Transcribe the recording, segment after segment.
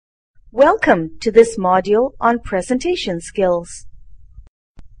Welcome to this module on presentation skills.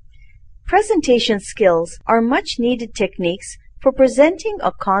 Presentation skills are much needed techniques for presenting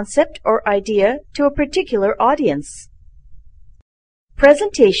a concept or idea to a particular audience.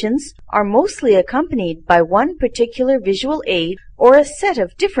 Presentations are mostly accompanied by one particular visual aid or a set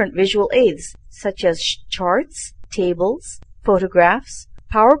of different visual aids such as charts, tables, photographs,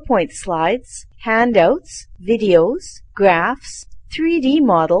 PowerPoint slides, handouts, videos, graphs, 3D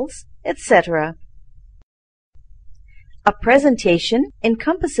models, etc. A presentation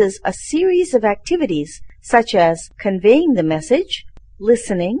encompasses a series of activities such as conveying the message,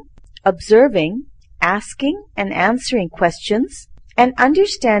 listening, observing, asking and answering questions, and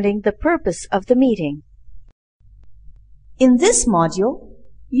understanding the purpose of the meeting. In this module,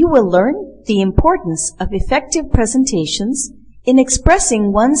 you will learn the importance of effective presentations in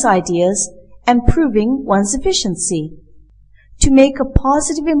expressing one's ideas and proving one's efficiency, to make a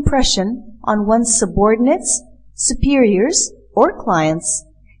positive impression on one's subordinates, superiors, or clients,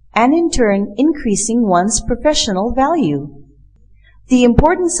 and in turn increasing one's professional value. The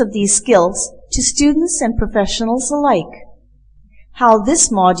importance of these skills to students and professionals alike. How this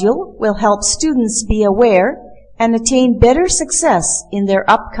module will help students be aware and attain better success in their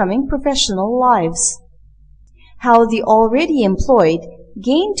upcoming professional lives. How the already employed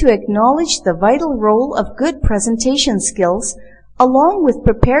gain to acknowledge the vital role of good presentation skills along with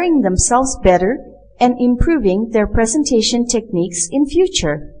preparing themselves better and improving their presentation techniques in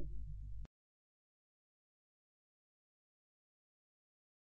future.